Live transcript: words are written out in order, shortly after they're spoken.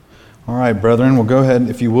All right, brethren, we'll go ahead,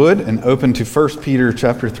 if you would, and open to 1 Peter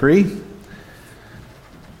chapter 3.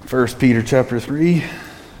 1 Peter chapter 3.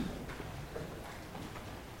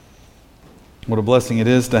 What a blessing it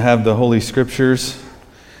is to have the Holy Scriptures.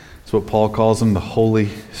 That's what Paul calls them, the Holy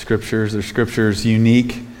Scriptures. They're Scriptures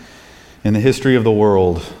unique in the history of the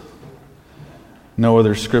world. No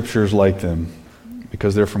other Scriptures like them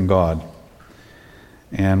because they're from God.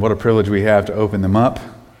 And what a privilege we have to open them up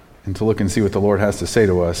and to look and see what the Lord has to say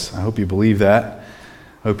to us. I hope you believe that.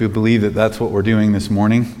 I hope you believe that that's what we're doing this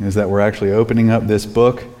morning, is that we're actually opening up this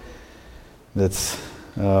book that's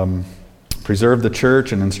preserved the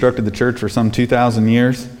church and instructed the church for some 2,000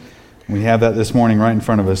 years. We have that this morning right in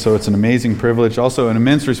front of us, so it's an amazing privilege, also an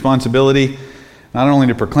immense responsibility, not only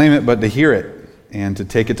to proclaim it, but to hear it and to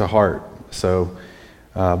take it to heart. So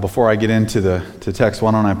before I get into the text,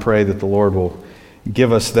 why don't I pray that the Lord will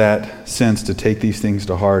give us that sense to take these things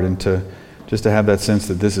to heart and to just to have that sense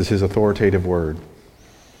that this is His authoritative word.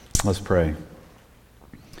 Let's pray.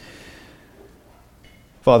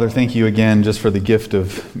 Father, thank you again just for the gift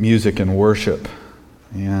of music and worship.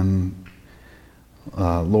 And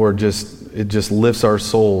Lord, it just lifts our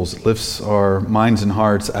souls, lifts our minds and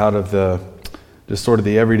hearts out of the just sort of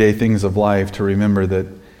the everyday things of life to remember that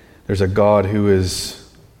there's a God who is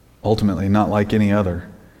ultimately not like any other.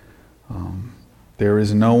 There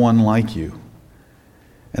is no one like you.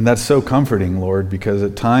 And that's so comforting, Lord, because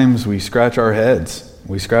at times we scratch our heads.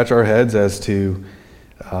 We scratch our heads as to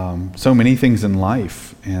so many things in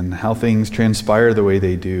life and how things transpire the way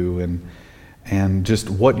they do and just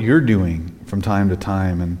what you're doing from time to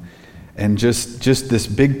time and just this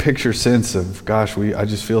big picture sense of, gosh, I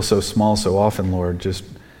just feel so small so often, Lord, just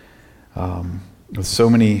with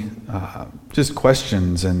so many just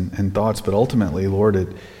questions and thoughts. But ultimately,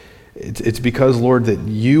 Lord, it's because, Lord, that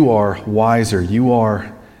you are wiser, you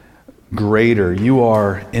are greater, you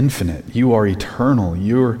are infinite, you are eternal,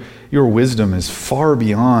 your wisdom is far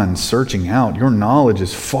beyond searching out, your knowledge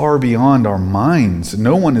is far beyond our minds.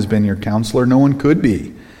 No one has been your counselor, no one could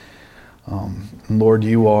be. Lord,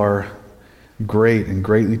 you are great and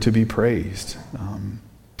greatly to be praised.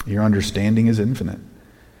 Your understanding is infinite.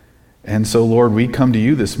 And so, Lord, we come to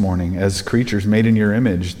you this morning as creatures made in your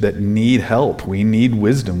image that need help. We need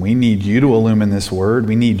wisdom. We need you to illumine this word.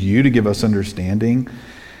 We need you to give us understanding.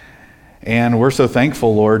 And we're so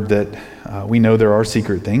thankful, Lord, that we know there are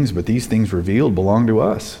secret things, but these things revealed belong to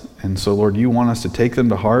us. And so, Lord, you want us to take them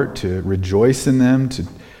to heart, to rejoice in them,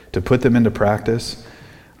 to put them into practice,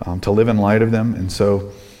 to live in light of them. And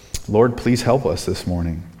so, Lord, please help us this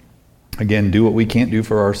morning. Again, do what we can't do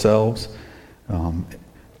for ourselves.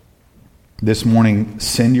 This morning,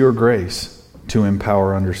 send your grace to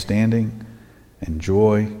empower understanding and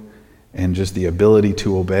joy and just the ability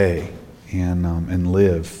to obey and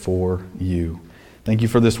live for you. Thank you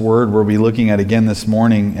for this word we'll be looking at again this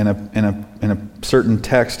morning in a certain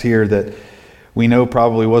text here that we know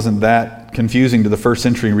probably wasn't that confusing to the first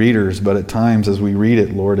century readers, but at times as we read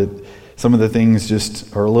it, Lord, some of the things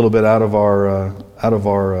just are a little bit out of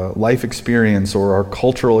our life experience or our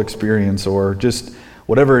cultural experience or just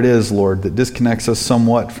whatever it is, Lord, that disconnects us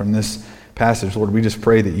somewhat from this passage. Lord, we just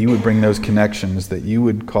pray that you would bring those connections, that you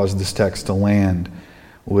would cause this text to land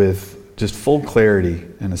with just full clarity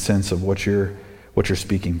and a sense of what you're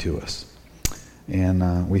speaking to us.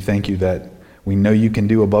 And we thank you that we know you can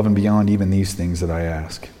do above and beyond even these things that I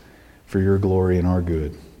ask for your glory and our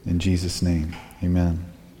good. In Jesus' name, amen.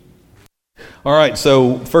 All right,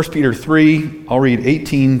 so 1 Peter 3, I'll read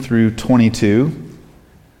 18 through 22.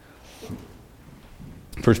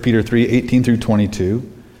 1 Peter 3, 18 through 22.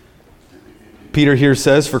 Peter here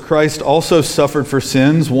says, "For Christ also suffered for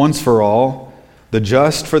sins once for all, the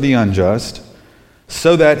just for the unjust,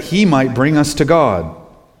 so that he might bring us to God,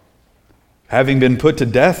 having been put to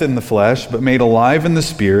death in the flesh, but made alive in the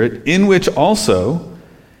Spirit, in which also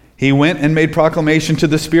he went and made proclamation to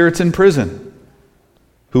the spirits in prison,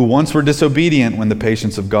 who once were disobedient when the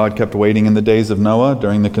patience of God kept waiting in the days of Noah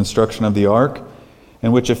during the construction of the ark,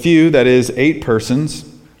 in which a few, that is, 8 persons,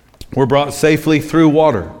 were brought safely through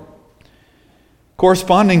water.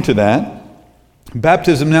 Corresponding to that,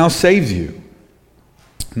 baptism now saves you,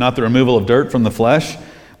 not the removal of dirt from the flesh,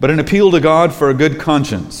 but an appeal to God for a good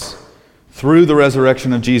conscience through the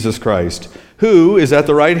resurrection of Jesus Christ, who is at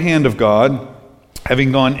the right hand of God,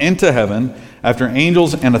 having gone into heaven after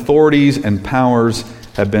angels and authorities and powers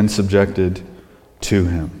have been subjected to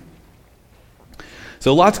him."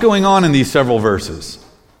 So lots going on in these several verses.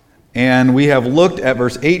 And we have looked at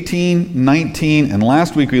verse 18, 19, and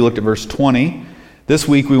last week we looked at verse 20. This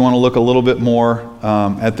week we want to look a little bit more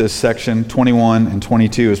at this section. 21 and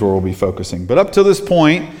 22 is where we'll be focusing. But up to this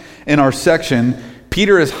point in our section,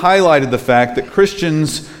 Peter has highlighted the fact that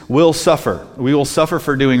Christians will suffer. We will suffer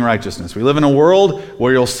for doing righteousness. We live in a world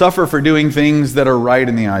where you'll suffer for doing things that are right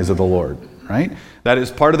in the eyes of the Lord, right? That is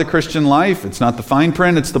part of the Christian life. It's not the fine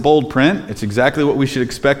print, it's the bold print. It's exactly what we should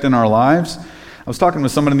expect in our lives. I was talking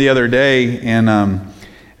with someone the other day, and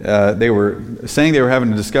they were saying they were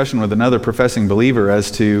having a discussion with another professing believer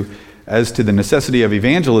as to the necessity of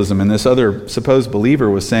evangelism, and this other supposed believer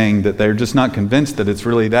was saying that they're just not convinced that it's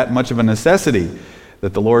really that much of a necessity,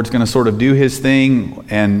 that the Lord's going to sort of do His thing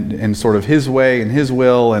and sort of His way and His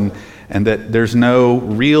will, and that there's no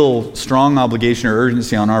real strong obligation or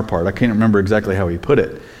urgency on our part. I can't remember exactly how he put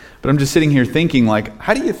it. But I'm just sitting here thinking, like,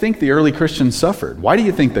 how do you think the early Christians suffered? Why do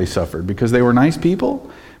you think they suffered? Because they were nice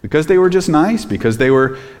people? Because they were just nice? Because they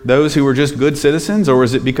were those who were just good citizens? Or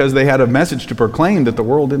was it because they had a message to proclaim that the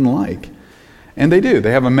world didn't like? And they do.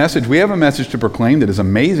 They have a message. We have a message to proclaim that is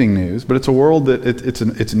amazing news, but it's a world that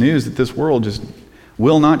it's news that this world just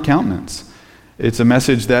will not countenance. It's a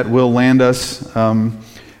message that will land us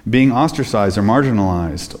being ostracized or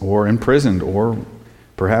marginalized or imprisoned or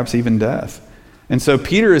perhaps even death. And so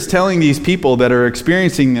Peter is telling these people that are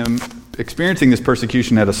experiencing this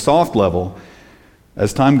persecution at a soft level.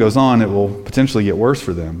 As time goes on, it will potentially get worse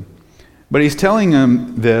for them. But he's telling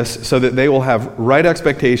them this so that they will have right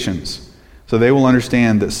expectations, so they will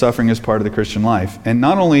understand that suffering is part of the Christian life. And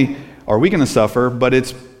not only are we going to suffer, but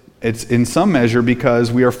it's in some measure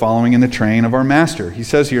because we are following in the train of our Master. He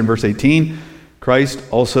says here in verse 18, Christ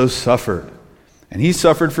also suffered. And he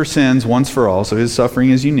suffered for sins once for all, so his suffering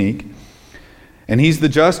is unique. And he's the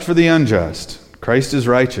just for the unjust. Christ is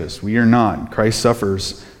righteous. We are not. Christ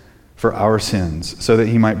suffers for our sins so that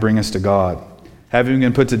he might bring us to God, having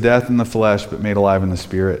been put to death in the flesh but made alive in the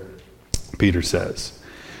Spirit, Peter says.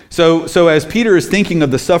 So as Peter is thinking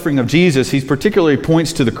of the suffering of Jesus, he particularly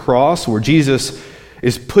points to the cross where Jesus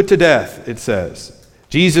is put to death, it says.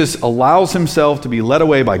 Jesus allows himself to be led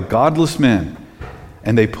away by godless men,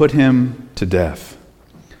 and they put him to death.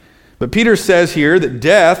 But Peter says here that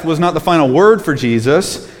death was not the final word for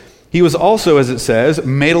Jesus. He was also, as it says,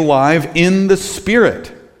 made alive in the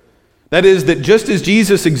Spirit. That is, that just as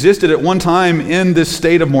Jesus existed at one time in this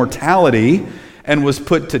state of mortality and was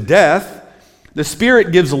put to death, the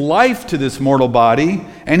Spirit gives life to this mortal body,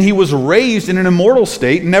 and he was raised in an immortal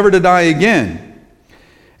state, never to die again.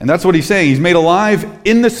 And that's what he's saying. He's made alive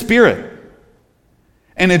in the Spirit.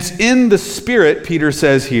 And it's in the Spirit, Peter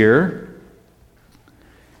says here,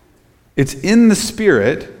 it's in the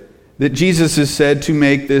Spirit that Jesus is said to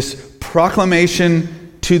make this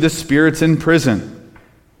proclamation to the spirits in prison.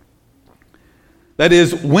 That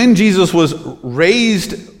is, when Jesus was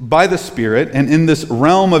raised by the Spirit and in this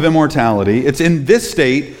realm of immortality, it's in this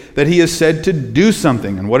state that he is said to do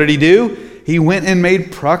something. And what did he do? He went and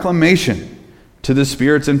made proclamation to the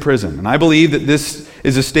spirits in prison. And I believe that this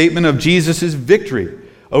is a statement of Jesus' victory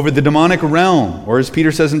over the demonic realm, or as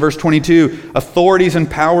Peter says in verse 22, authorities and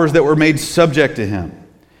powers that were made subject to him.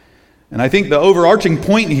 And I think the overarching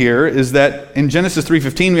point here is that in Genesis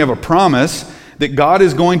 3:15 we have a promise that God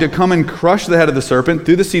is going to come and crush the head of the serpent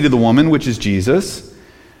through the seed of the woman, which is Jesus,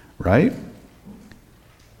 right?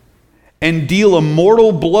 And deal a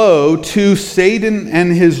mortal blow to Satan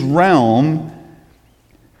and his realm.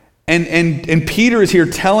 And Peter is here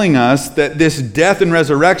telling us that this death and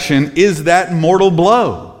resurrection is that mortal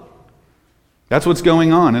blow. That's what's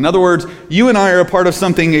going on. In other words, you and I are a part of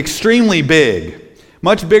something extremely big,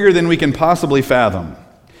 much bigger than we can possibly fathom.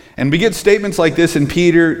 And we get statements like this in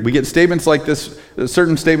Peter. We get statements like this,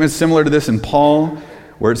 certain statements similar to this in Paul,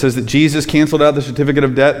 where it says that Jesus canceled out the certificate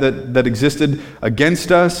of debt that existed against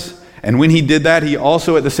us. And when he did that, he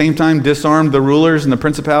also at the same time disarmed the rulers and the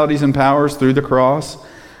principalities and powers through the cross.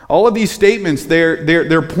 All of these statements,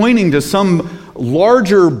 they're pointing to some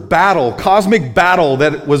larger battle, cosmic battle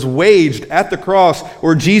that was waged at the cross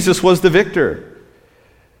where Jesus was the victor.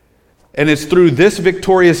 And it's through this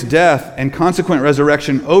victorious death and consequent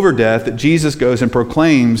resurrection over death that Jesus goes and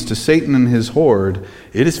proclaims to Satan and his horde,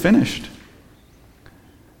 it is finished.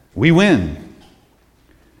 We win.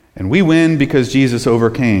 And we win because Jesus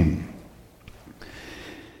overcame.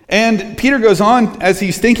 And Peter goes on, as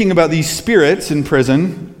he's thinking about these spirits in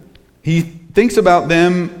prison, he thinks about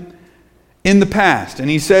them in the past. And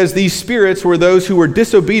he says these spirits were those who were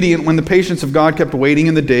disobedient when the patience of God kept waiting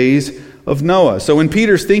in the days of Noah. So when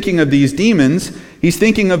Peter's thinking of these demons, he's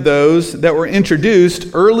thinking of those that were introduced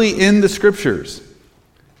early in the Scriptures.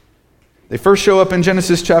 They first show up in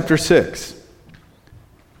Genesis chapter 6.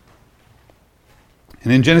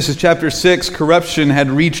 And in Genesis chapter 6, corruption had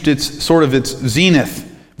reached its zenith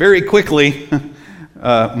very quickly,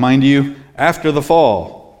 mind you, after the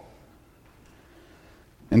fall.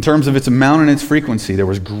 in terms of its amount and its frequency. There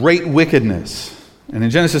was great wickedness. And in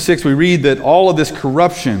Genesis 6, we read that all of this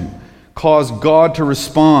corruption caused God to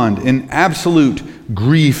respond in absolute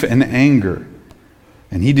grief and anger.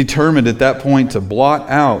 And he determined at that point to blot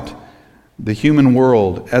out the human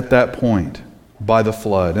world at that point by the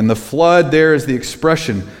flood. And the flood there is the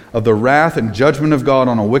expression of the wrath and judgment of God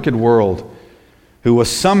on a wicked world who was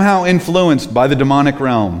somehow influenced by the demonic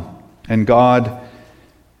realm. And God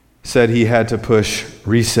said he had to push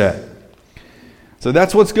reset. So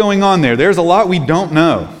that's what's going on there. There's a lot we don't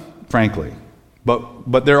know, frankly.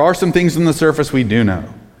 But there are some things on the surface we do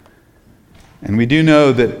know. And we do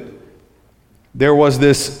know that there was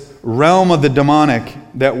this realm of the demonic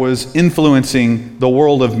that was influencing the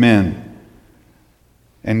world of men.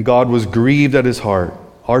 And God was grieved at his heart.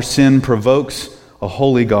 Our sin provokes a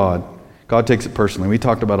holy God. God takes it personally. We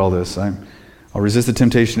talked about all this. I'll resist the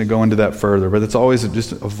temptation to go into that further, but it's always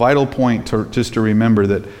just a vital point to remember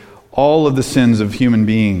that all of the sins of human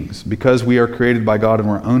beings, because we are created by God and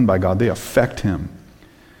we're owned by God, they affect him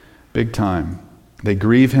big time. They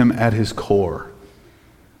grieve him at his core.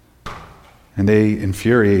 And they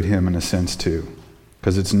infuriate him in a sense too,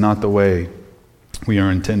 because it's not the way we are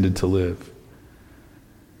intended to live.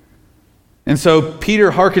 And so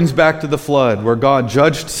Peter harkens back to the flood where God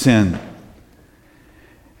judged sin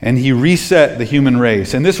and he reset the human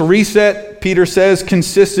race. And this reset, Peter says,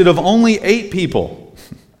 consisted of only 8 people.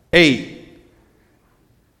 8.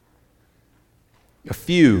 A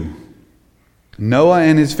few. Noah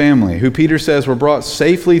and his family, who Peter says were brought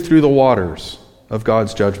safely through the waters of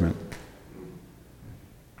God's judgment.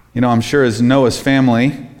 You know, I'm sure as Noah's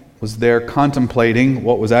family was there contemplating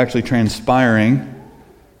what was actually transpiring,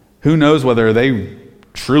 who knows whether they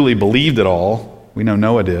truly believed it all. We know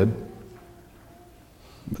Noah did.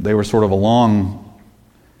 But they were sort of along,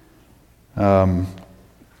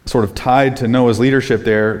 sort of tied to Noah's leadership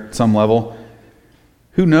there at some level.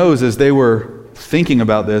 Who knows, as they were thinking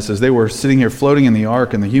about this, as they were sitting here floating in the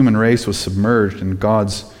ark and the human race was submerged in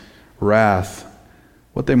God's wrath,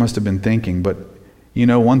 what they must have been thinking. But you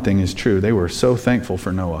know, one thing is true. They were so thankful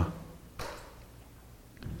for Noah.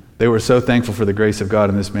 They were so thankful for the grace of God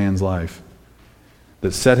in this man's life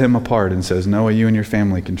that set him apart and says, Noah, you and your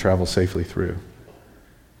family can travel safely through.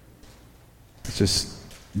 It's just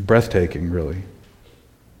breathtaking, really.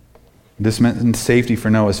 This meant safety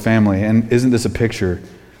for Noah's family. And isn't this a picture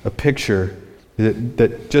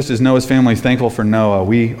that just as Noah's family is thankful for Noah,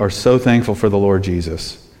 we are so thankful for the Lord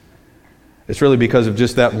Jesus. It's really because of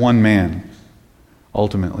just that one man,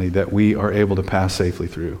 ultimately, that we are able to pass safely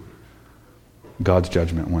through God's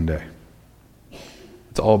judgment one day.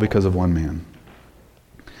 It's all because of one man.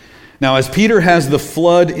 Now, as Peter has the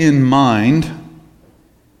flood in mind,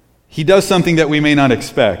 he does something that we may not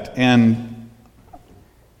expect. And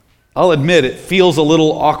I'll admit it feels a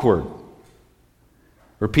little awkward.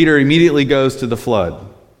 Where Peter immediately goes to the flood.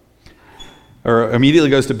 Or immediately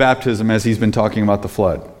goes to baptism as he's been talking about the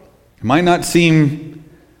flood. It might not seem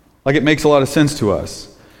like it makes a lot of sense to us.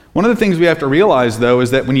 One of the things we have to realize, though,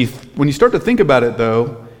 is that when you start to think about it,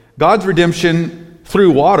 though, God's redemption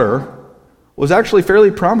through water was actually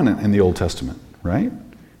fairly prominent in the Old Testament, right?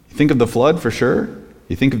 You think of the flood for sure.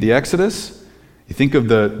 You think of the Exodus. You think of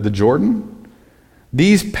the Jordan.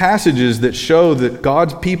 These passages that show that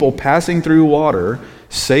God's people passing through water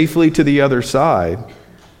safely to the other side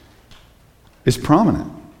is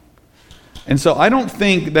prominent. And so I don't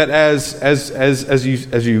think that as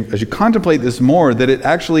you contemplate this more, that it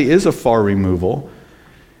actually is a far removal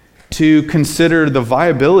to consider the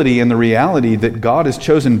viability and the reality that God has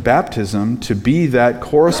chosen baptism to be that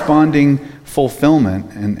corresponding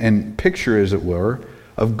fulfillment and picture, as it were,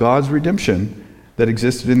 of God's redemption that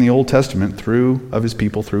existed in the Old Testament of his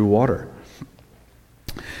people through water.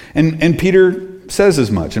 And Peter says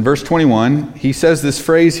as much. In verse 21, he says this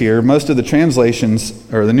phrase here. Most of the translations,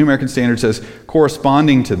 or the New American Standard says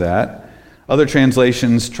corresponding to that. Other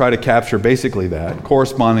translations try to capture basically that,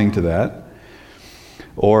 corresponding to that.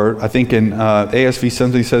 Or I think in ASV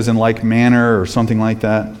something says in like manner or something like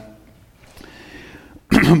that.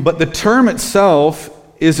 But the term itself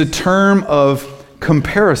is a term of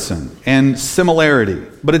comparison and similarity.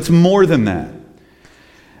 But it's more than that.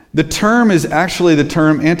 The term is actually the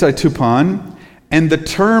term antitupon, and the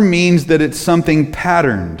term means that it's something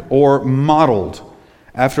patterned or modeled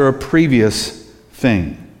after a previous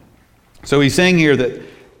thing. So he's saying here that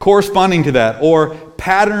corresponding to that, or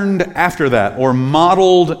patterned after that, or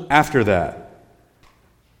modeled after that,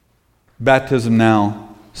 baptism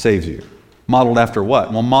now saves you. Modeled after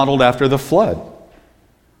what? Well, modeled after the flood.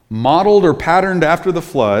 Modeled or patterned after the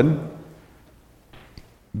flood,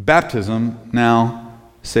 baptism now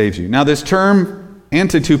saves you. Now this term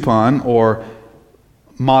antitupon, or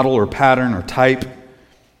model or pattern or type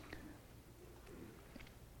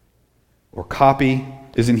or copy,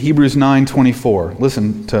 is in Hebrews 9:24.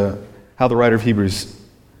 Listen to how the writer of Hebrews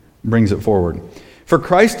brings it forward. For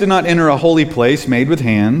Christ did not enter a holy place made with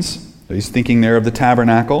hands. So he's thinking there of the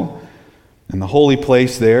tabernacle and the holy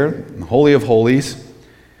place there, the Holy of Holies.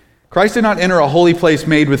 Christ did not enter a holy place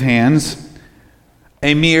made with hands,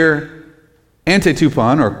 a mere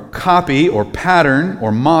antitupon or copy or pattern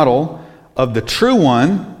or model of the true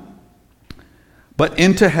one, but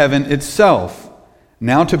into heaven itself,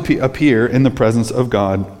 now to appear in the presence of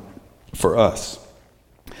God for us.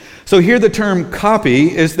 So here the term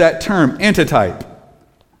copy is that term, antitype.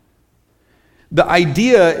 The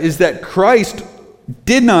idea is that Christ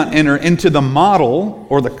did not enter into the model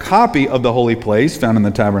or the copy of the holy place found in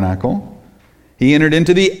the tabernacle. He entered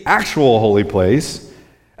into the actual holy place,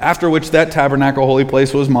 after which that tabernacle holy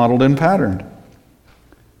place was modeled and patterned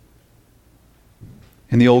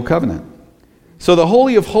in the Old Covenant. So the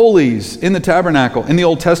Holy of Holies in the tabernacle in the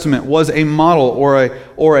Old Testament was a model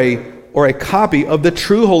or a copy of the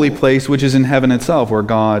true holy place which is in heaven itself, where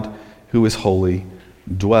God, who is holy,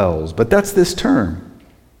 dwells. But that's this term.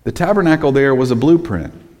 The tabernacle there was a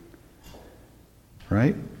blueprint,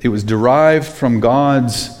 right? It was derived from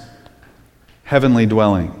God's heavenly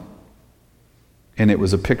dwelling, and it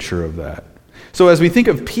was a picture of that. So as we think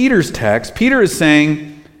of Peter's text, Peter is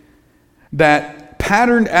saying that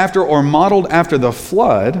patterned after or modeled after the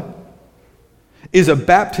flood is a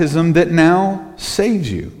baptism that now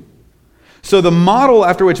saves you. So the model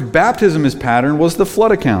after which baptism is patterned was the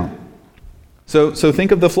flood account. So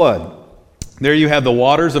think of the flood. There you have the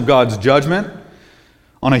waters of God's judgment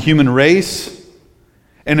on a human race,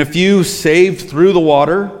 and a few saved through the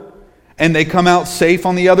water, and they come out safe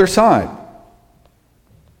on the other side.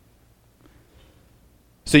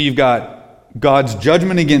 So you've got God's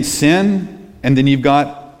judgment against sin, and then you've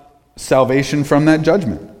got salvation from that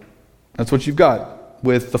judgment. That's what you've got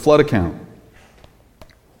with the flood account.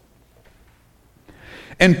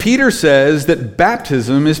 And Peter says that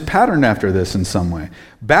baptism is patterned after this in some way.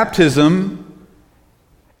 Baptism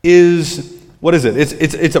is, what is it?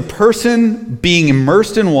 It's a person being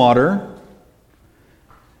immersed in water,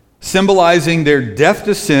 symbolizing their death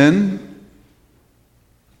to sin,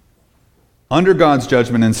 under God's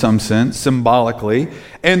judgment in some sense, symbolically,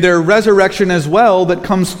 and their resurrection as well that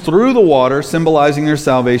comes through the water, symbolizing their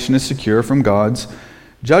salvation is secure from God's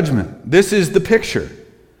judgment. This is the picture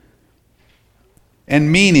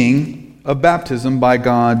and meaning of baptism by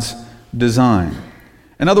God's design.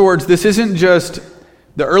 In other words, this isn't just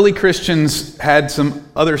the early Christians had some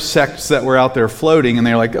other sects that were out there floating, and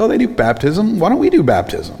they're like, oh, they do baptism? Why don't we do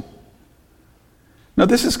baptism? No,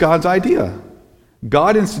 this is God's idea.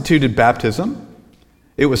 God instituted baptism.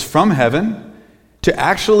 It was from heaven to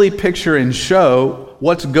actually picture and show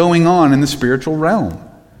what's going on in the spiritual realm.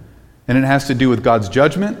 And it has to do with God's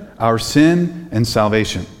judgment, our sin, and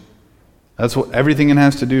salvation. That's what everything it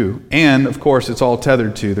has to do. And, of course, it's all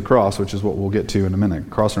tethered to the cross, which is what we'll get to in a minute,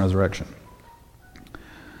 cross and resurrection.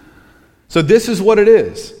 So this is what it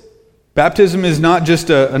is. Baptism is not just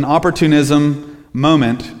an opportunism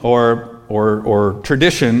moment or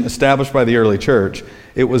tradition established by the early church.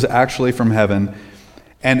 It was actually from heaven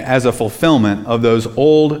and as a fulfillment of those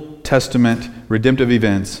Old Testament redemptive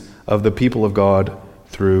events of the people of God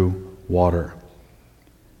through water.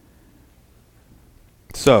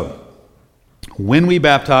 So, when we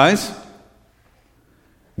baptize,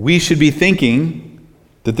 we should be thinking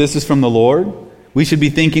that this is from the Lord. We should be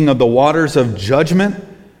thinking of the waters of judgment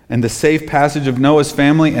and the safe passage of Noah's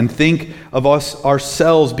family, and think of us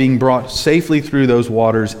ourselves being brought safely through those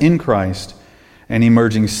waters in Christ and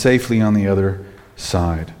emerging safely on the other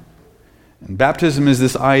side. And baptism is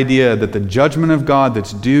this idea that the judgment of God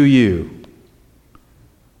that's due you,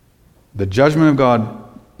 the judgment of God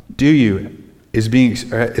due you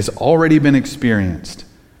is already been experienced,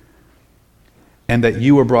 and that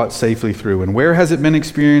you were brought safely through. And where has it been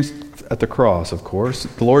experienced? At the cross, of course.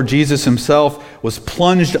 The Lord Jesus himself was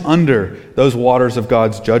plunged under those waters of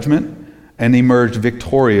God's judgment and emerged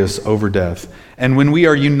victorious over death. And when we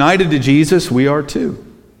are united to Jesus, we are too.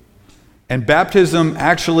 And baptism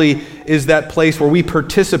actually is that place where we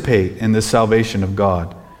participate in the salvation of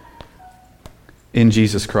God in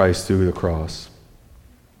Jesus Christ through the cross.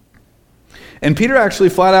 And Peter actually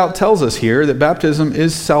flat out tells us here that baptism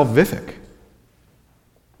is salvific.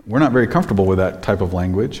 We're not very comfortable with that type of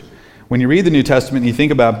language. When you read the New Testament and you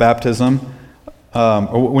think about baptism,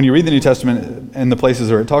 or when you read the New Testament and the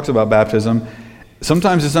places where it talks about baptism,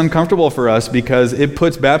 sometimes it's uncomfortable for us because it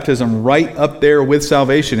puts baptism right up there with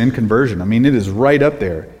salvation in conversion. I mean, it is right up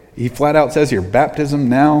there. He flat out says here, baptism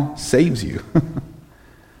now saves you.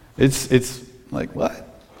 It's like, what?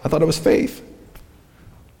 I thought it was faith.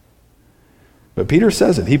 But Peter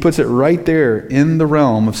says it. He puts it right there in the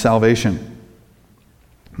realm of salvation.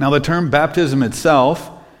 Now, the term baptism itself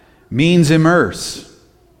means immerse.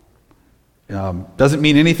 Doesn't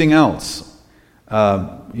mean anything else.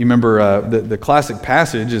 You remember the classic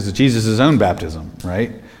passage is Jesus' own baptism,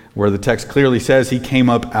 right? Where the text clearly says he came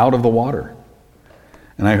up out of the water.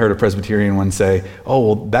 And I heard a Presbyterian one say, oh,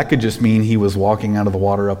 well, that could just mean he was walking out of the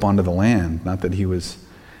water up onto the land, not that he was...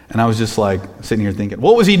 And I was just like sitting here thinking,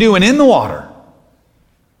 what was he doing in the water?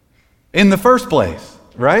 In the first place,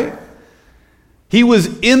 right? He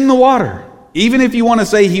was in the water. Even if you want to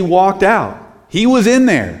say he walked out, he was in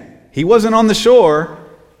there. He wasn't on the shore,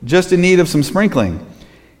 just in need of some sprinkling.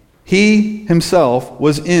 He himself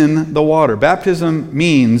was in the water. Baptism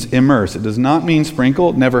means immerse. It does not mean sprinkle.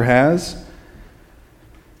 It never has.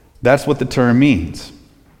 That's what the term means.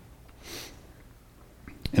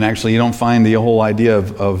 And actually, you don't find the whole idea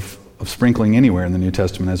of sprinkling anywhere in the New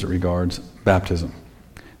Testament as it regards baptism.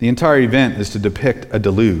 The entire event is to depict a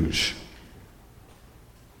deluge,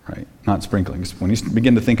 right? Not sprinkling. When you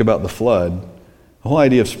begin to think about the flood, the whole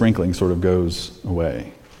idea of sprinkling sort of goes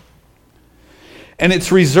away. And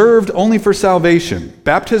it's reserved only for salvation.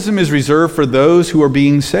 Baptism is reserved for those who are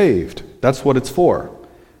being saved. That's what it's for.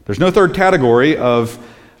 There's no third category of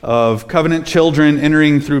covenant children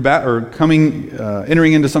entering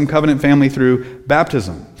into some covenant family through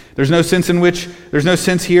baptism. There's no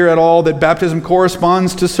sense here at all that baptism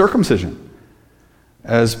corresponds to circumcision,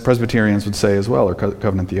 as Presbyterians would say as well, or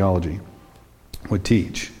covenant theology would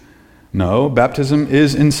teach. No, baptism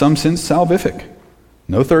is in some sense salvific.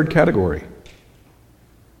 No third category.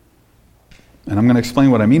 And I'm going to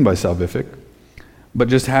explain what I mean by salvific, but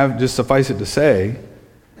just suffice it to say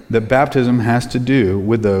that baptism has to do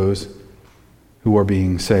with those who are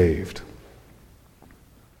being saved.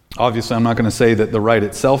 Obviously, I'm not going to say that the rite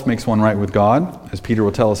itself makes one right with God, as Peter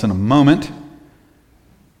will tell us in a moment,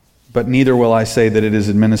 but neither will I say that it is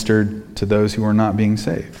administered to those who are not being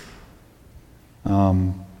saved.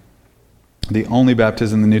 The only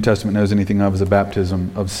baptism the New Testament knows anything of is a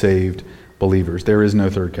baptism of saved believers. There is no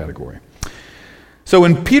third category. So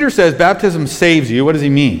when Peter says baptism saves you, what does he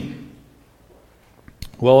mean?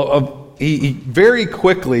 Well, he very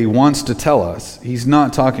quickly wants to tell us he's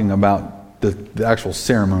not talking about the actual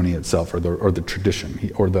ceremony itself or the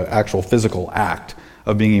tradition or the actual physical act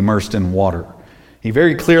of being immersed in water. He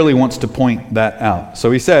very clearly wants to point that out.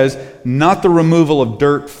 So he says, not the removal of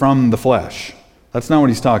dirt from the flesh. That's not what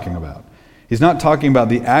he's talking about. He's not talking about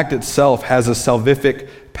the act itself has a salvific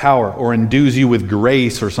power or endues you with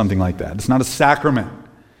grace or something like that. It's not a sacrament.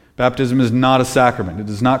 Baptism is not a sacrament. It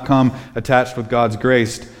does not come attached with God's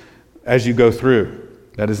grace as you go through.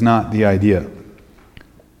 That is not the idea.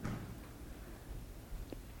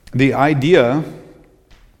 The idea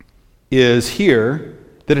is here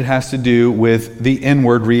that it has to do with the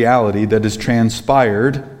inward reality that is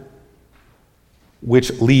transpired,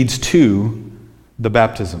 which leads to the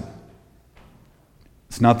baptism.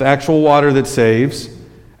 It's not the actual water that saves.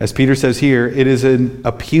 As Peter says here, it is an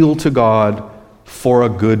appeal to God for a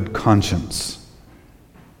good conscience.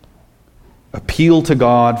 Appeal to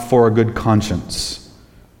God for a good conscience,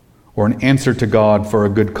 or an answer to God for a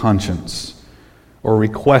good conscience, or a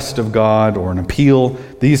request of God, or an appeal.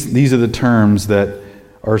 These are the terms that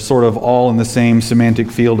are sort of all in the same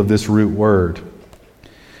semantic field of this root word.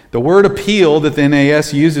 The word appeal that the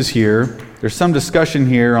NAS uses here, there's some discussion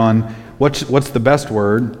here on what's the best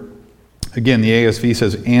word. Again, the ASV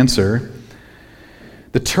says answer.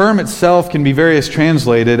 The term itself can be various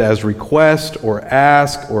translated as request or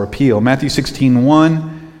ask or appeal. Matthew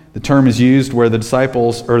 16:1, the term is used where the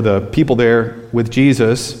disciples or the people there with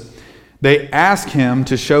Jesus, they ask him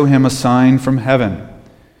to show him a sign from heaven.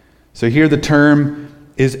 So here the term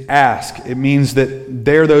is ask. It means that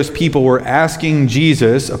those people were asking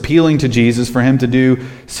Jesus, appealing to Jesus for him to do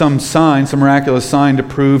some sign, some miraculous sign to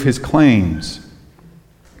prove his claims.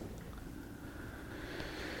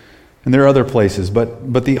 And there are other places,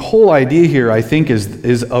 but the whole idea here, I think,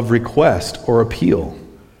 is of request or appeal.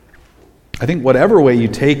 I think whatever way you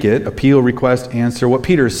take it, appeal, request, answer, what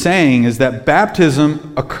Peter is saying is that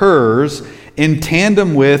baptism occurs in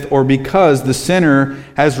tandem with or because the sinner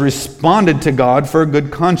has responded to God for a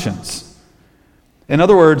good conscience. In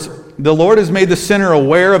other words, the Lord has made the sinner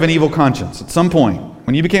aware of an evil conscience. At some point,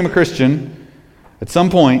 when you became a Christian, at some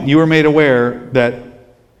point you were made aware that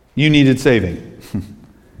you needed saving.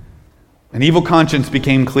 An evil conscience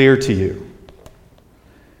became clear to you.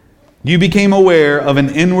 You became aware of an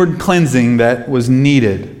inward cleansing that was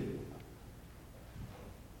needed.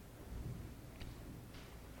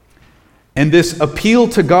 And this appeal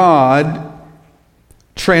to God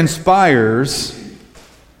transpires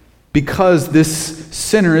because this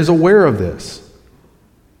sinner is aware of this.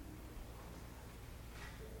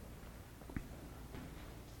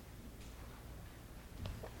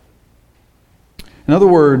 In other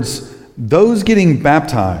words, those getting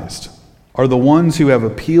baptized are the ones who have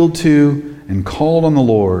appealed to and called on the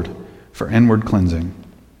Lord for inward cleansing.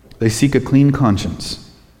 They seek a clean conscience.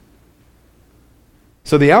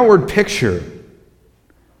 So the outward picture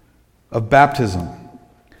of baptism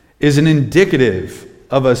is an indicative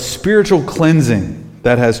of a spiritual cleansing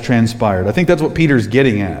that has transpired. I think that's what Peter's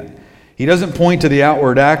getting at. He doesn't point to the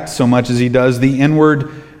outward act so much as he does the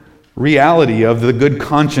inward reality of the good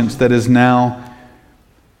conscience that has now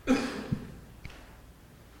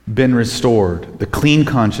been restored, the clean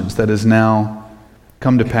conscience that has now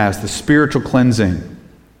come to pass, the spiritual cleansing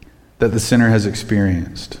that the sinner has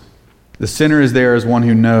experienced. The sinner is there as one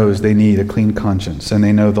who knows they need a clean conscience, and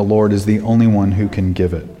they know the Lord is the only one who can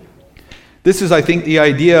give it. This is, I think, the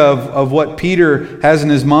idea of what Peter has in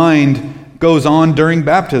his mind goes on during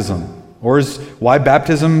baptism, or is why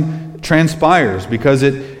baptism transpires, because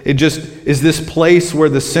it just is this place where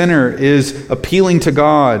the sinner is appealing to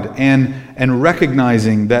God and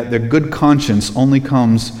recognizing that the good conscience only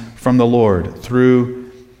comes from the Lord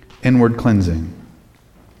through inward cleansing.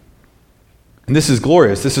 And this is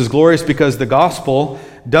glorious. This is glorious because the gospel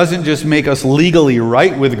doesn't just make us legally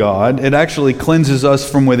right with God, it actually cleanses us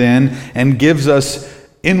from within and gives us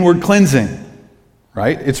inward cleansing,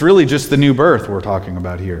 right? It's really just the new birth we're talking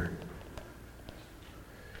about here.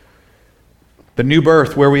 The new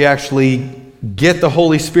birth where we actually get the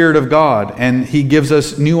Holy Spirit of God and He gives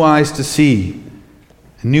us new eyes to see,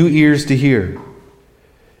 new ears to hear.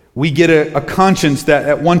 We get a conscience that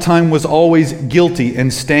at one time was always guilty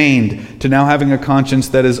and stained to now having a conscience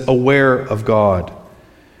that is aware of God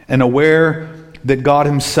and aware that God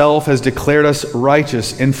Himself has declared us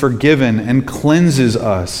righteous and forgiven and cleanses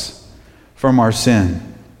us from our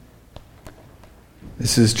sin.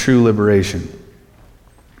 This is true liberation.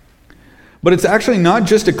 But it's actually not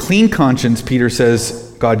just a clean conscience, Peter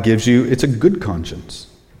says God gives you. It's a good conscience.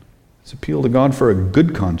 It's appeal to God for a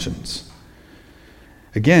good conscience.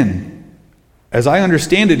 Again, as I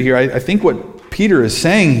understand it here, I think what Peter is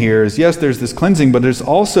saying here is, yes, there's this cleansing, but there's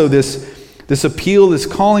also this appeal, this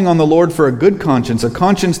calling on the Lord for a good conscience, a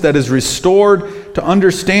conscience that is restored to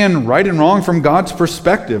understand right and wrong from God's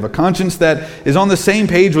perspective, a conscience that is on the same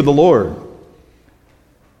page with the Lord.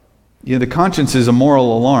 You know, the conscience is a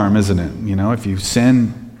moral alarm, isn't it? You know, if you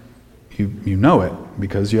sin, you know it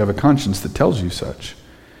because you have a conscience that tells you such.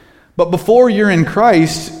 But before you're in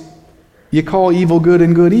Christ, you call evil good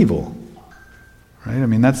and good evil. Right? I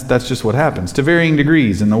mean, that's just what happens to varying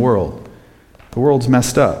degrees in the world. The world's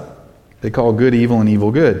messed up. They call good evil and evil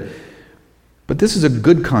good. But this is a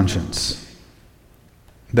good conscience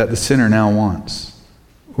that the sinner now wants.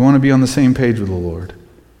 We want to be on the same page with the Lord.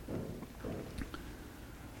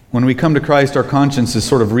 When we come to Christ, our conscience is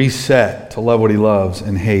sort of reset to love what He loves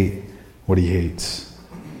and hate what He hates.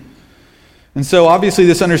 And so obviously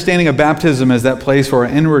this understanding of baptism as that place where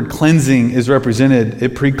our inward cleansing is represented,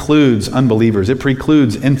 it precludes unbelievers. It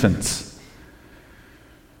precludes infants.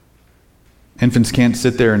 Infants can't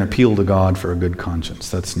sit there and appeal to God for a good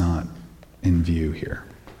conscience. That's not in view here.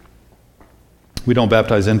 We don't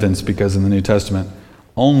baptize infants because in the New Testament,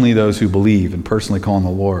 only those who believe and personally call on the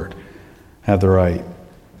Lord have the right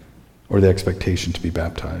or the expectation to be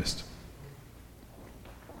baptized.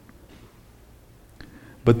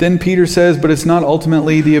 But then Peter says, but it's not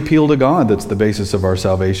ultimately the appeal to God that's the basis of our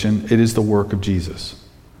salvation. It is the work of Jesus.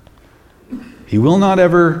 He will not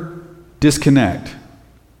ever disconnect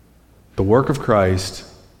the work of Christ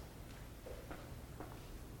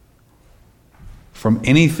from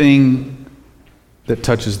anything that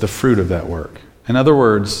touches the fruit of that work. In other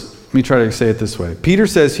words, let me try to say it this way. Peter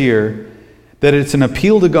says here that it's an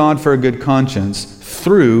appeal to God for a good conscience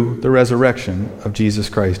through the resurrection of Jesus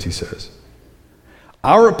Christ, he says.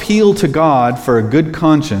 Our appeal to God for a good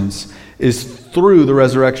conscience is through the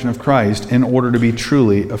resurrection of Christ in order to be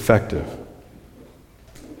truly effective.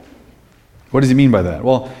 What does he mean by that?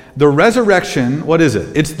 Well, the resurrection, what is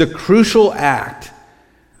it? It's the crucial act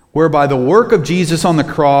whereby the work of Jesus on the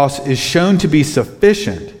cross is shown to be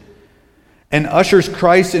sufficient and ushers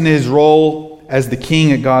Christ in His role as the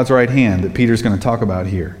King at God's right hand that Peter's going to talk about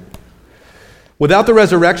here. Without the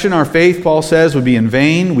resurrection, our faith, Paul says, would be in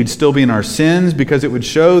vain. We'd still be in our sins because it would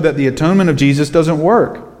show that the atonement of Jesus doesn't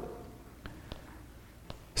work.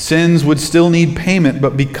 Sins would still need payment,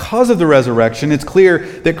 but because of the resurrection, it's clear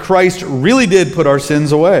that Christ really did put our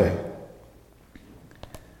sins away.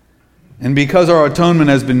 And because our atonement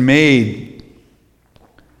has been made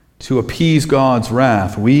to appease God's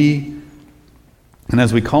wrath,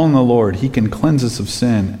 as we call on the Lord, He can cleanse us of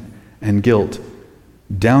sin and guilt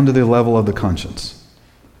down to the level of the conscience.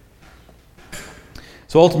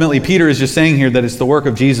 So ultimately, Peter is just saying here that it's the work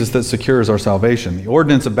of Jesus that secures our salvation. The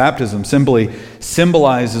ordinance of baptism simply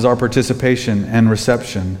symbolizes our participation and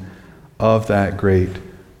reception of that great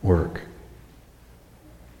work.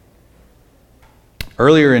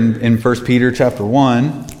 Earlier in 1 Peter chapter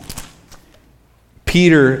 1,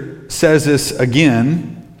 Peter says this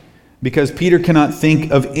again because Peter cannot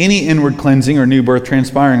think of any inward cleansing or new birth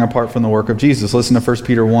transpiring apart from the work of Jesus. Listen to 1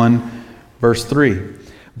 Peter 1, verse 3.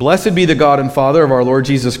 Blessed be the God and Father of our Lord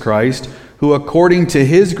Jesus Christ, who according to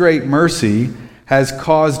His great mercy has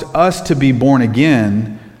caused us to be born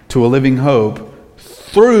again to a living hope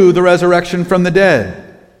through the resurrection from the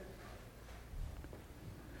dead.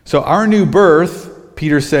 So our new birth,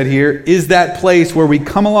 Peter said here, is that place where we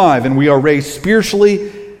come alive and we are raised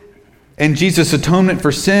spiritually, and Jesus' atonement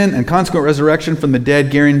for sin and consequent resurrection from the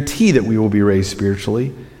dead guarantee that we will be raised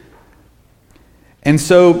spiritually. And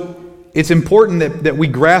so it's important that we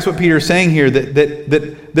grasp what Peter is saying here,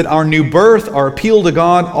 that our new birth, our appeal to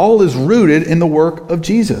God, all is rooted in the work of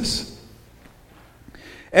Jesus.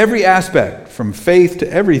 Every aspect, from faith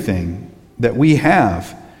to everything that we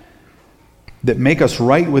have that make us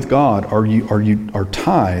right with God are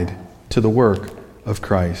tied to the work of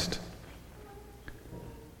Christ.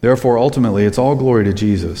 Therefore, ultimately, it's all glory to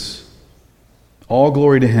Jesus. All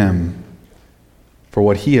glory to Him for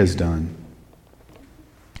what He has done.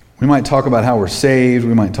 We might talk about how we're saved,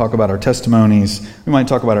 we might talk about our testimonies, we might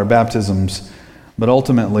talk about our baptisms, but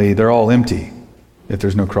ultimately they're all empty if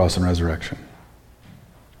there's no cross and resurrection.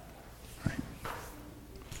 Right.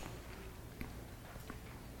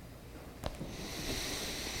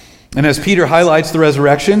 And as Peter highlights the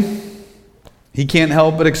resurrection, he can't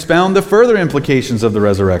help but expound the further implications of the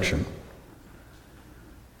resurrection.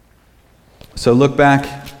 So look back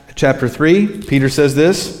at chapter 3. Peter says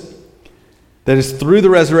this, that is through the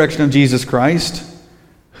resurrection of Jesus Christ,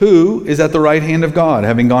 who is at the right hand of God,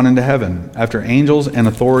 having gone into heaven, after angels and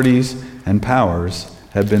authorities and powers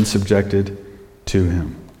have been subjected to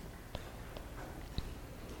Him.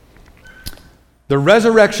 The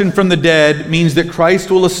resurrection from the dead means that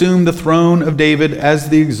Christ will assume the throne of David as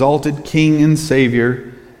the exalted King and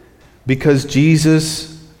Savior, because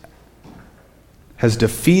Jesus has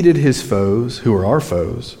defeated His foes, who are our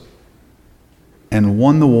foes, and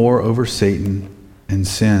won the war over Satan and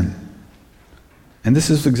sin. And this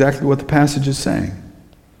is exactly what the passage is saying.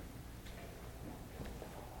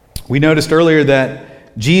 We noticed earlier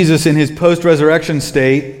that Jesus, in His post-resurrection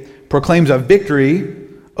state, proclaims a victory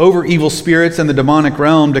over evil spirits and the demonic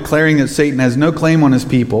realm, declaring that Satan has no claim on His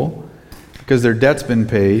people because their debt's been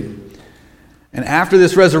paid. And after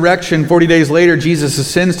this resurrection, 40 days later, Jesus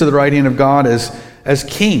ascends to the right hand of God as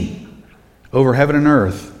King over heaven and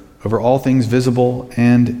earth, over all things visible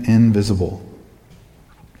and invisible.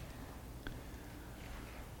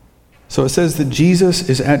 So it says that Jesus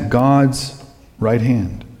is at God's right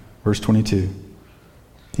hand. Verse 22.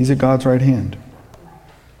 He's at God's right hand.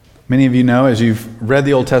 Many of you know, as you've read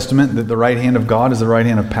the Old Testament, that the right hand of God is the right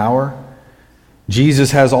hand of power.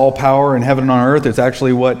 Jesus has all power in heaven and on earth. It's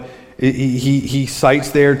actually what he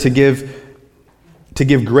cites there to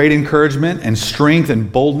give great encouragement and strength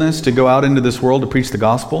and boldness to go out into this world to preach the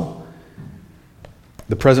gospel.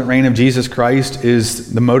 The present reign of Jesus Christ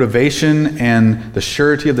is the motivation and the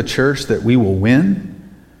surety of the church that we will win,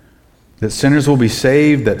 that sinners will be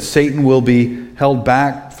saved, that Satan will be held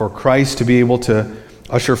back for Christ to be able to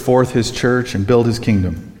usher forth His church and build His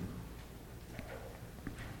kingdom.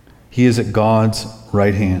 He is at God's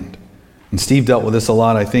right hand. And Steve dealt with this a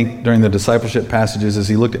lot, I think, during the discipleship passages as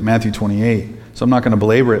he looked at Matthew 28. So I'm not going to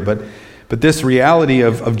belabor it, but this reality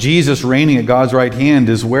of Jesus reigning at God's right hand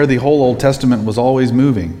is where the whole Old Testament was always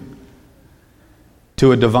moving.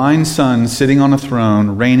 To a divine Son sitting on a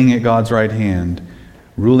throne, reigning at God's right hand,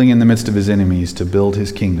 ruling in the midst of His enemies to build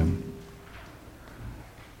His kingdom.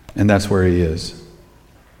 And that's where He is.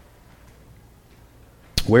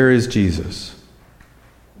 Where is Jesus?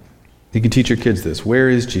 You can teach your kids this. Where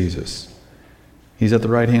is Jesus? He's at the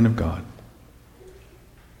right hand of God.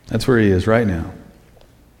 That's where He is right now.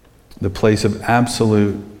 The place of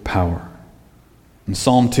absolute power. In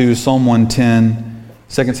Psalm 2, Psalm 110,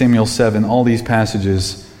 2 Samuel 7, all these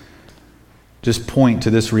passages just point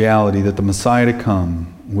to this reality that the Messiah to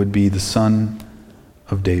come would be the Son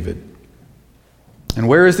of David. And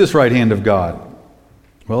where is this right hand of God?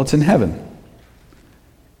 Well, it's in heaven.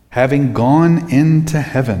 Having gone into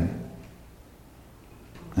heaven.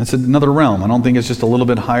 That's another realm. I don't think it's just a little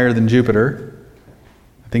bit higher than Jupiter.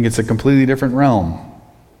 I think it's a completely different realm.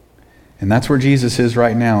 And that's where Jesus is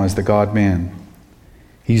right now as the God-man.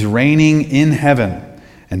 He's reigning in heaven.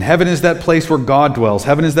 And heaven is that place where God dwells.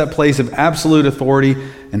 Heaven is that place of absolute authority.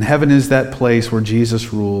 And heaven is that place where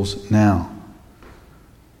Jesus rules now.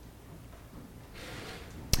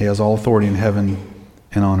 He has all authority in heaven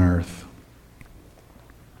and on earth.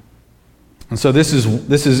 And so this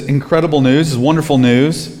is incredible news. This is wonderful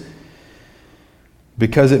news.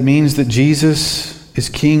 Because it means that Jesus is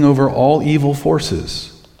king over all evil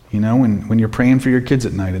forces. You know, when you're praying for your kids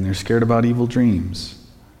at night and they're scared about evil dreams,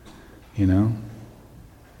 you know,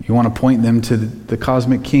 you want to point them to the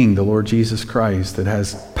cosmic king, the Lord Jesus Christ, that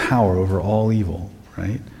has power over all evil,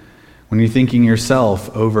 right? When you're thinking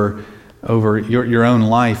yourself over your own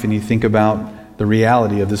life and you think about the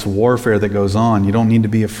reality of this warfare that goes on, you don't need to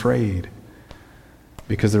be afraid,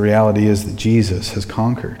 because the reality is that Jesus has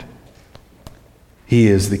conquered. He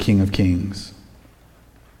is the King of Kings.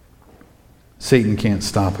 Satan can't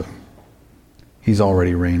stop him. He's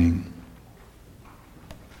already reigning.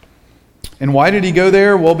 And why did he go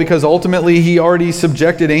there? Well, because ultimately he already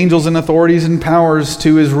subjected angels and authorities and powers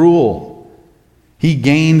to his rule. He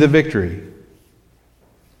gained the victory.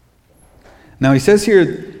 Now he says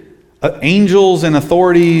here, angels and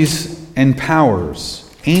authorities and powers.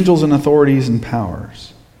 Angels and authorities and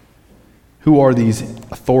powers. Who are these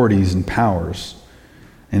authorities and powers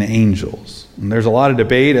and angels? And there's a lot of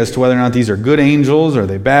debate as to whether or not these are good angels, are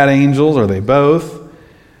they bad angels, are they both?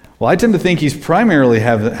 Well, I tend to think he's primarily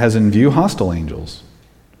has in view hostile angels.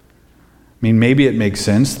 I mean, maybe it makes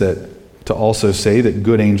sense to also say that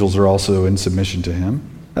good angels are also in submission to him.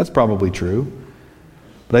 That's probably true.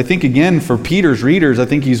 But I think, again, for Peter's readers, I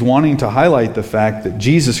think he's wanting to highlight the fact that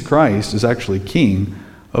Jesus Christ is actually king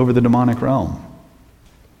over the demonic realm.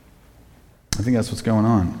 I think that's what's going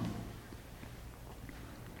on.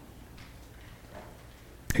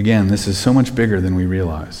 Again, this is so much bigger than we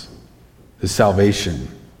realize. This salvation,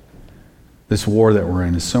 this war that we're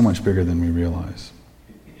in, is so much bigger than we realize.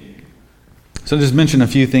 So I'll just mention a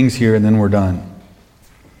few things here and then we're done.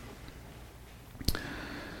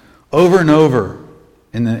 Over and over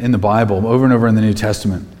in the Bible, over and over in the New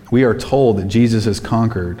Testament, we are told that Jesus has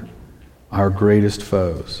conquered our greatest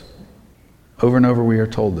foes. Over and over we are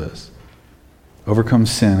told this. Overcomes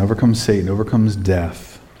sin, overcomes Satan, overcomes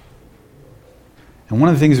death. And one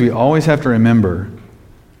of the things we always have to remember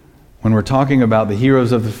when we're talking about the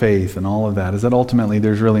heroes of the faith and all of that is that ultimately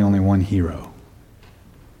there's really only one hero.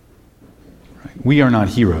 Right? We are not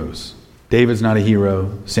heroes. David's not a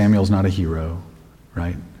hero. Samuel's not a hero.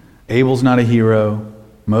 Right? Abel's not a hero.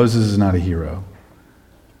 Moses is not a hero.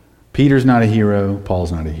 Peter's not a hero.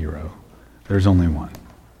 Paul's not a hero. There's only one.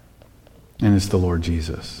 And it's the Lord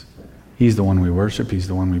Jesus. He's the one we worship. He's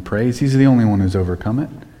the one we praise. He's the only one who's overcome it.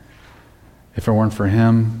 If it weren't for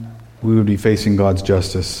him, we would be facing God's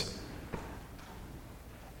justice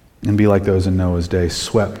and be like those in Noah's day,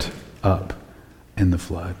 swept up in the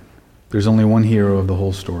flood. There's only one hero of the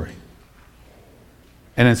whole story.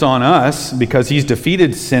 And it's on us, because he's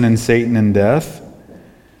defeated sin and Satan and death,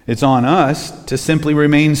 it's on us to simply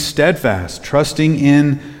remain steadfast, trusting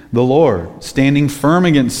in the Lord, standing firm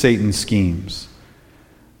against Satan's schemes.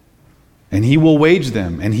 And he will wage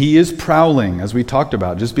them. And he is prowling, as we talked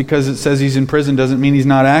about. Just because it says he's in prison doesn't mean he's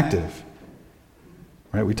not active.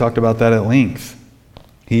 Right? We talked about that at length.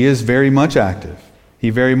 He is very much active.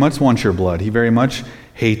 He very much wants your blood. He very much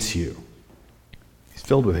hates you. He's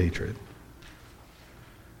filled with hatred.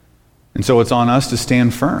 And so it's on us to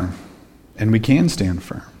stand firm. And we can stand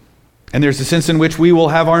firm. And there's a sense in which we will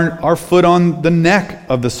have our foot on the neck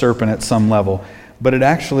of the serpent at some level. But it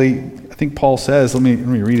actually, I think Paul says, let me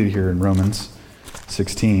read it here in Romans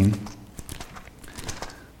 16.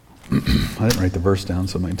 I didn't write the verse down,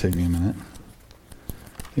 so it might take me a minute.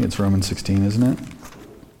 I think it's Romans 16, isn't it?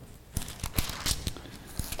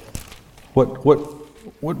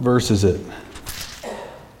 What verse is it?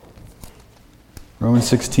 Romans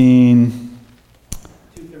 16.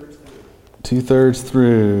 Two-thirds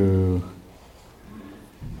through.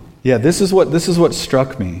 Yeah, this is what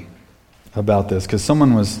struck me about this, because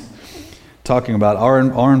someone was talking about our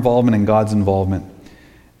involvement and God's involvement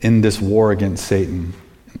in this war against Satan,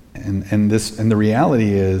 and the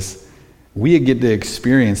reality is we get to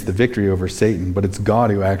experience the victory over Satan, but it's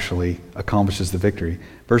God who actually accomplishes the victory.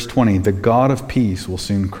 Verse 20, the God of peace will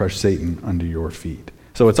soon crush Satan under your feet.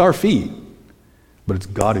 So it's our feet, but it's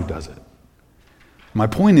God who does it. My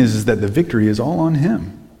point is that the victory is all on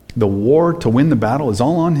him. The war to win the battle is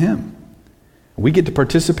all on him. We get to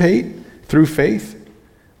participate through faith,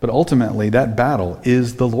 But ultimately, that battle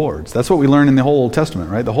is the Lord's. That's what we learn in the whole Old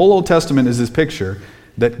Testament, right? The whole Old Testament is this picture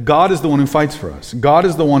that God is the one who fights for us. God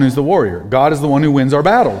is the one who's the warrior. God is the one who wins our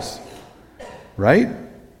battles, right?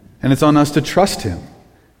 And it's on us to trust him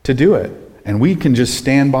to do it. And we can just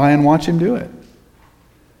stand by and watch him do it.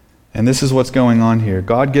 And this is what's going on here.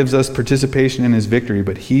 God gives us participation in his victory,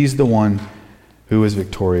 but he's the one who is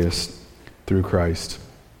victorious through Christ.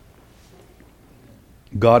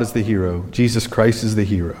 God is the hero. Jesus Christ is the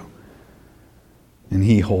hero. And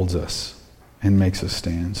he holds us and makes us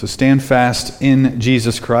stand. So stand fast in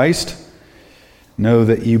Jesus Christ. Know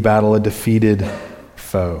that you battle a defeated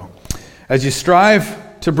foe. As you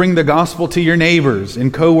strive to bring the gospel to your neighbors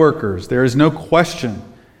and co-workers, there is no question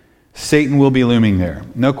Satan will be looming there.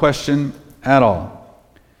 No question at all.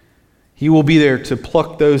 He will be there to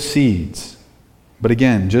pluck those seeds. But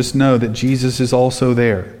again, just know that Jesus is also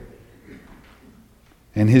there.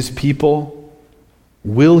 And his people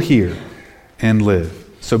will hear and live.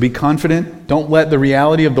 So be confident. Don't let the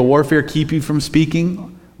reality of the warfare keep you from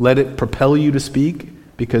speaking. Let it propel you to speak,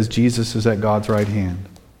 because Jesus is at God's right hand,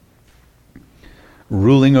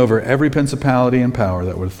 ruling over every principality and power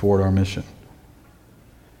that would thwart our mission.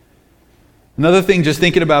 Another thing, just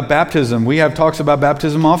thinking about baptism. We have talks about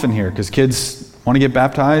baptism often here because kids want to get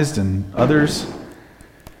baptized and others.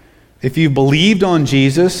 If you've believed on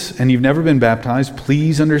Jesus and you've never been baptized,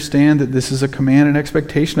 please understand that this is a command and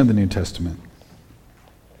expectation of the New Testament.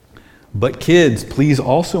 But kids, please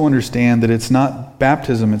also understand that it's not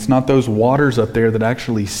baptism, it's not those waters up there that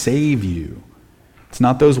actually save you. It's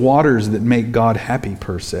not those waters that make God happy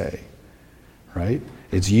per se, right?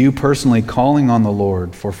 It's you personally calling on the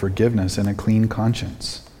Lord for forgiveness and a clean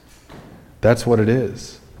conscience. That's what it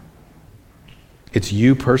is. It's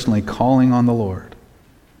you personally calling on the Lord.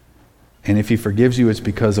 And if he forgives you, it's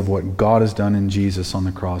because of what God has done in Jesus on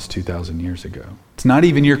the cross 2,000 years ago. It's not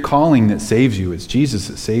even your calling that saves you. It's Jesus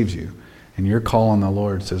that saves you. And your call on the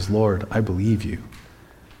Lord says, Lord, I believe you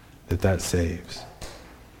that saves.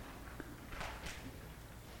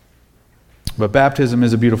 But baptism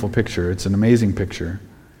is a beautiful picture. It's an amazing picture.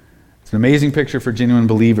 It's an amazing picture for genuine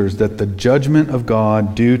believers that the judgment of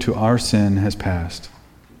God due to our sin has passed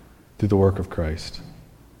through the work of Christ.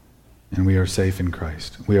 And we are safe in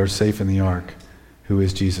Christ. We are safe in the ark, who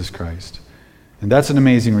is Jesus Christ. And that's an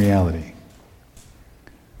amazing reality.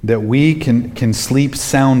 That we can sleep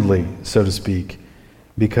soundly, so to speak,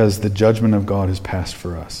 because the judgment of God has passed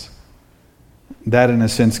for us. That, in a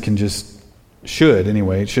sense,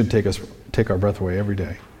 should take our breath away every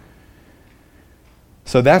day.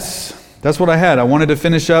 So that's what I had. I wanted to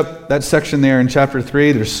finish up that section there in chapter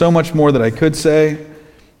 3. There's so much more that I could say.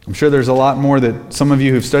 I'm sure there's a lot more that some of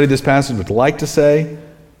you who've studied this passage would like to say.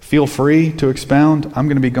 Feel free to expound. I'm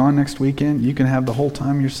going to be gone next weekend. You can have the whole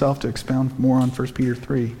time yourself to expound more on 1 Peter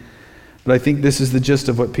 3. But I think this is the gist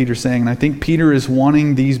of what Peter's saying. And I think Peter is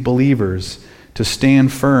wanting these believers to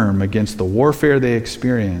stand firm against the warfare they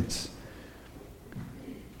experience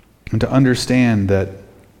and to understand that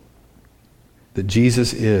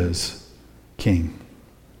Jesus is King.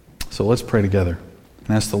 So let's pray together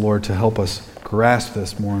and ask the Lord to help us grasp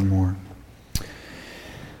this more and more.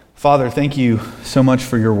 Father, thank you so much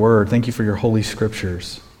for your word. Thank you for your holy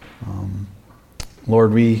scriptures.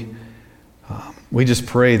 Lord, we just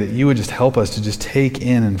pray that you would just help us to just take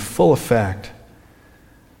in full effect,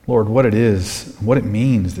 Lord, what it is, what it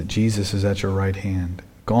means that Jesus is at your right hand,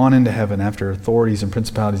 gone into heaven after authorities and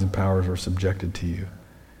principalities and powers were subjected to you.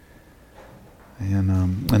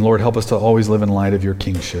 And Lord, help us to always live in light of your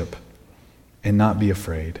kingship and not be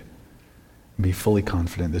afraid. Be fully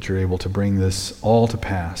confident that you're able to bring this all to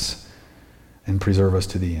pass and preserve us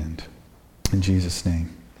to the end. In Jesus'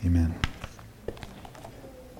 name, amen.